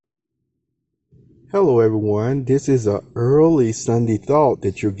Hello, everyone. This is a early Sunday thought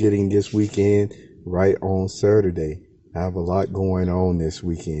that you're getting this weekend, right on Saturday. I have a lot going on this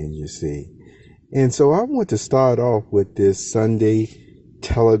weekend, you see. And so I want to start off with this Sunday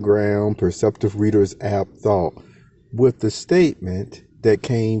Telegram Perceptive Readers app thought with the statement that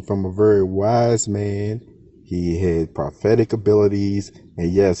came from a very wise man. He had prophetic abilities,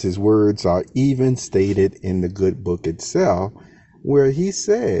 and yes, his words are even stated in the good book itself, where he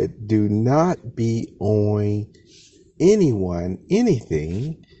said, "Do not be owing anyone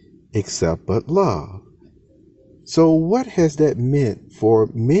anything except but love." So, what has that meant for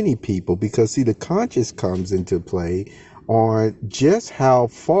many people? Because, see, the conscience comes into play on just how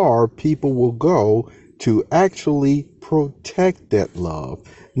far people will go to actually protect that love,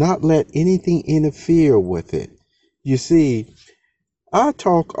 not let anything interfere with it. You see, I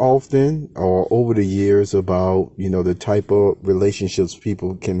talk often or over the years about, the type of relationships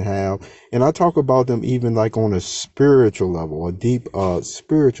people can have. And I talk about them even like on a spiritual level, a deep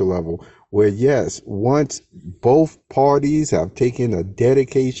spiritual level, where yes, once both parties have taken a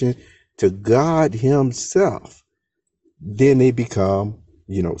dedication to God Himself, then they become,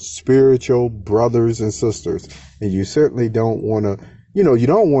 spiritual brothers and sisters. And you certainly don't want to, you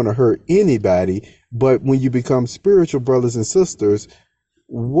don't want to hurt anybody. But when you become spiritual brothers and sisters,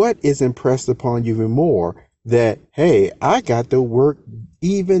 what is impressed upon you even more? That, hey, I got to work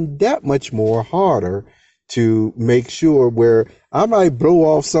even that much more harder to make sure where I might blow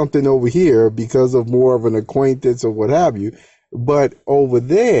off something over here because of more of an acquaintance or what have you. But over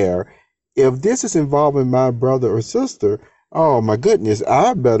there, if this is involving my brother or sister, oh my goodness,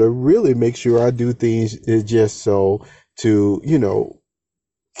 I better really make sure I do things just so to,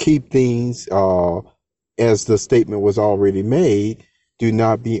 keep things, as the statement was already made, do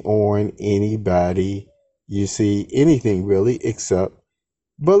not be on anybody, you see, anything really except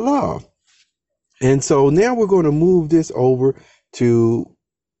but love. And so now we're going to move this over to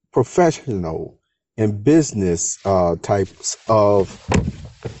professional and business types of,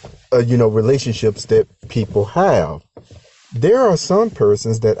 relationships that people have. There are some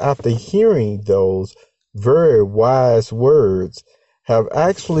persons that after hearing those very wise words have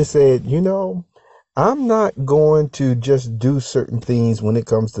actually said, I'm not going to just do certain things when it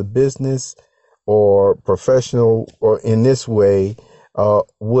comes to business or professional or in this way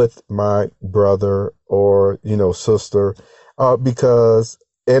with my brother or, sister, because,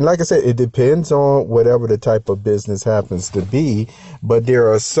 and like I said, it depends on whatever the type of business happens to be. But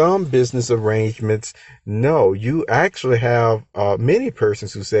there are some business arrangements. No, you actually have many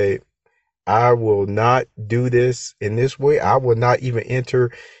persons who say, I will not do this in this way. I will not even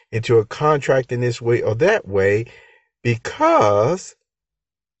enter into a contract in this way or that way, because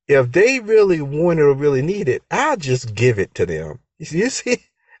if they really want it or really need it, I'll just give it to them. You see,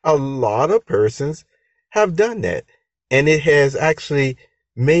 a lot of persons have done that, and it has actually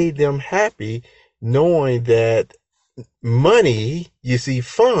made them happy knowing that money, you see,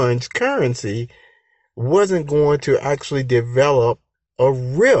 funds, currency, wasn't going to actually develop a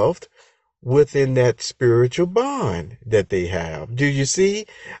rift within that spiritual bond that they have. Do you see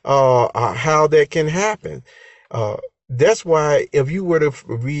how that can happen? Uh, that's why if you were to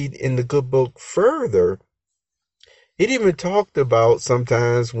read in the good book further, it even talked about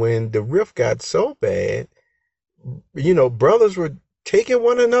sometimes when the rift got so bad, brothers were taking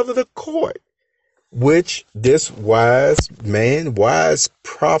one another to court, which this wise man, wise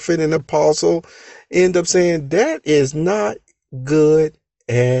prophet and apostle end up saying that is not good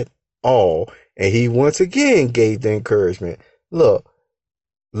at all. And he once again gave the encouragement, look,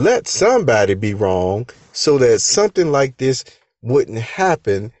 let somebody be wrong so that something like this wouldn't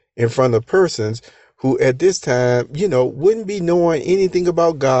happen in front of persons who at this time, wouldn't be knowing anything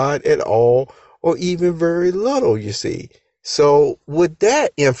about God at all or even very little, you see. So with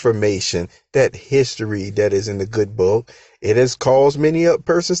that information, that history that is in the good book, it has caused many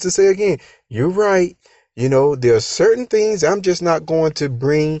persons to say again, you're right. There are certain things I'm just not going to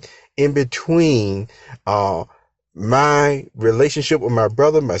bring in between my relationship with my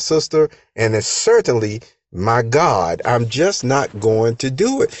brother, my sister, and it's certainly my God. I'm just not going to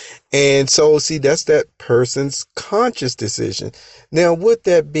do it. And so, see, that's that person's conscious decision. Now, with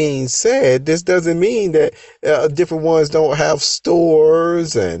that being said, this doesn't mean that different ones don't have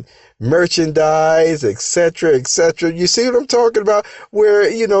stores and merchandise, etc., etc. You see what I'm talking about?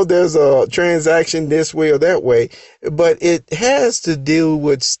 Where, there's a transaction this way or that way, but it has to do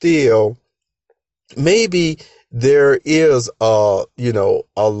with still maybe there is a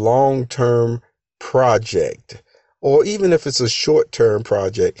long-term project, or even if it's a short-term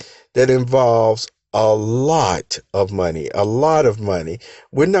project that involves a lot of money, a lot of money.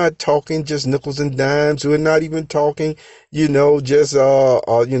 We're not talking just nickels and dimes. We're not even talking, just,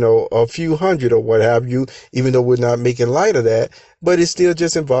 a few hundred or what have you, even though we're not making light of that, but it still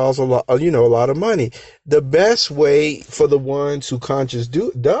just involves a lot, a lot of money. The best way for the ones who conscience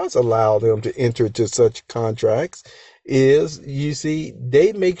does allow them to enter into such contracts is, you see,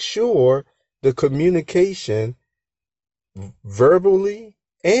 they make sure the communication verbally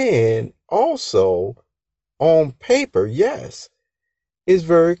and also on paper, yes, is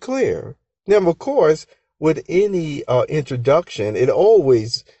very clear. Now, of course, with any introduction, it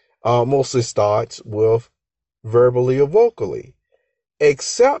always mostly starts with verbally or vocally,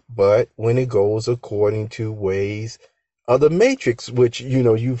 except but when it goes according to ways of the matrix, which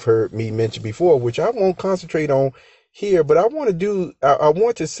you've heard me mention before, which I won't concentrate on here, but I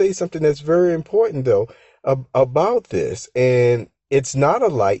want to say something that's very important though about this. And it's not a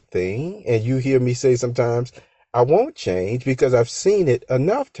light thing, and you hear me say sometimes I won't change, because I've seen it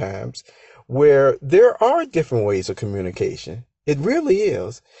enough times where there are different ways of communication. It really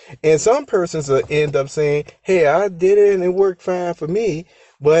is. And some persons will end up saying, hey, I did it and it worked fine for me.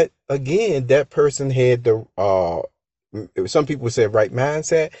 But again, that person had some people say right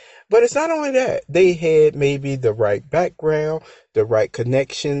mindset, but it's not only that. They had maybe the right background, the right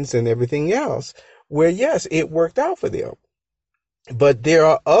connections and everything else, where yes, it worked out for them. But there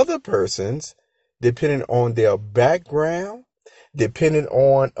are other persons, depending on their background, depending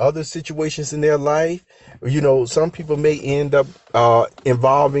on other situations in their life. Some people may end up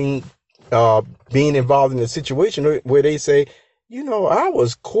involving, being involved in a situation where they say, I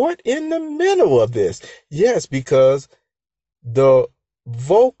was caught in the middle of this. Yes, because the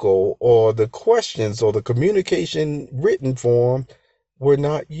vocal or the questions or the communication written form were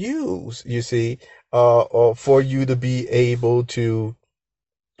not used, you see, or for you to be able to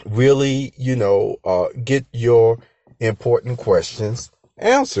really, get your important questions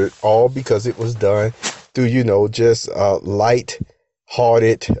answered, all because it was done through, just light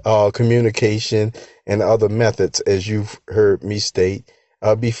hearted communication and other methods, as you've heard me state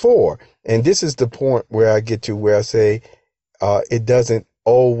before. And this is the point where I get to where I say it doesn't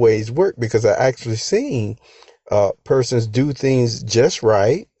always work, because I actually seen persons do things just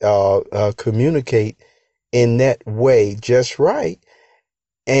right, communicate in that way just right,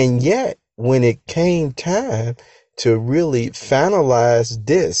 and yet, when it came time to really finalize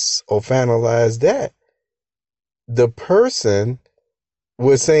this or finalize that, the person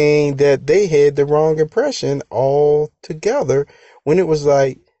was saying that they had the wrong impression altogether, when it was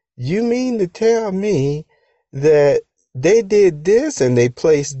like, you mean to tell me that they did this and they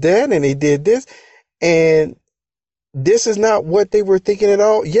placed that and they did this, and this is not what they were thinking at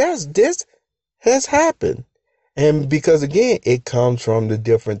all? Yes, this has happened. And because again, it comes from the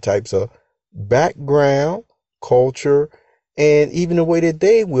different types of background, culture, and even the way that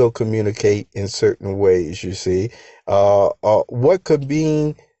they will communicate in certain ways, you see. What could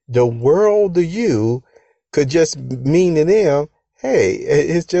mean the world to you could just mean to them, hey,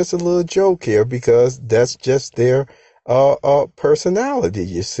 it's just a little joke here, because that's just their personality,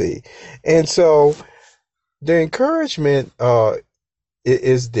 you see. And so the encouragement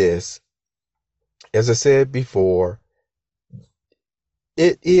is this. As I said before,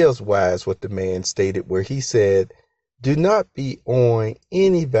 it is wise what the man stated, where he said, do not be owing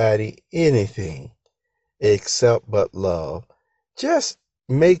anybody anything except but love. Just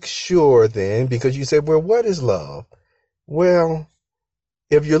make sure then, because you said, well, what is love? Well,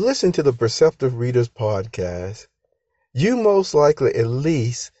 if you listen to the Perceptive Readers podcast, you most likely at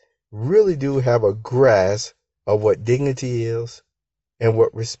least really do have a grasp of what dignity is and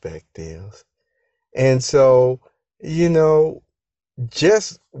what respect is. And so, you know,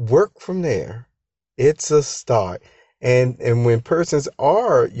 just work from there. It's a start. And when persons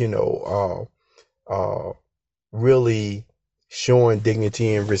are, really showing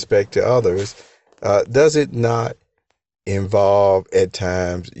dignity and respect to others, does it not involve at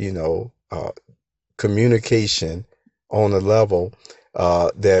times, communication on a level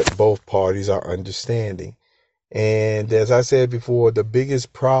that both parties are understanding? And as I said before, the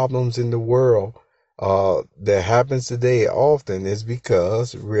biggest problems in the world that happens today often is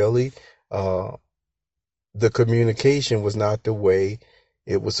because really the communication was not the way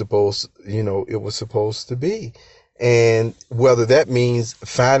it was supposed to be. And whether that means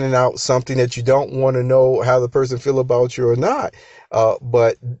finding out something that you don't want to know how the person feel about you or not,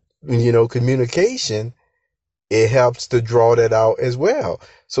 but communication, it helps to draw that out as well.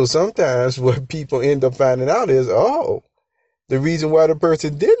 So sometimes what people end up finding out is, oh, the reason why the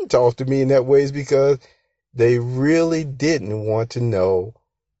person didn't talk to me in that way is because they really didn't want to know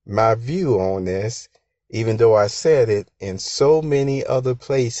my view on this, even though I said it in so many other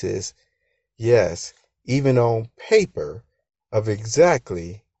places, yes, even on paper, of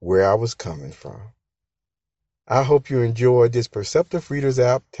exactly where I was coming from. I hope you enjoyed this Perceptive Readers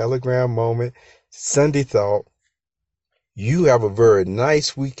app, Telegram moment, Sunday thought. You have a very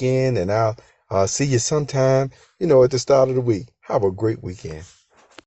nice weekend, and I'll see you sometime, at the start of the week. Have a great weekend.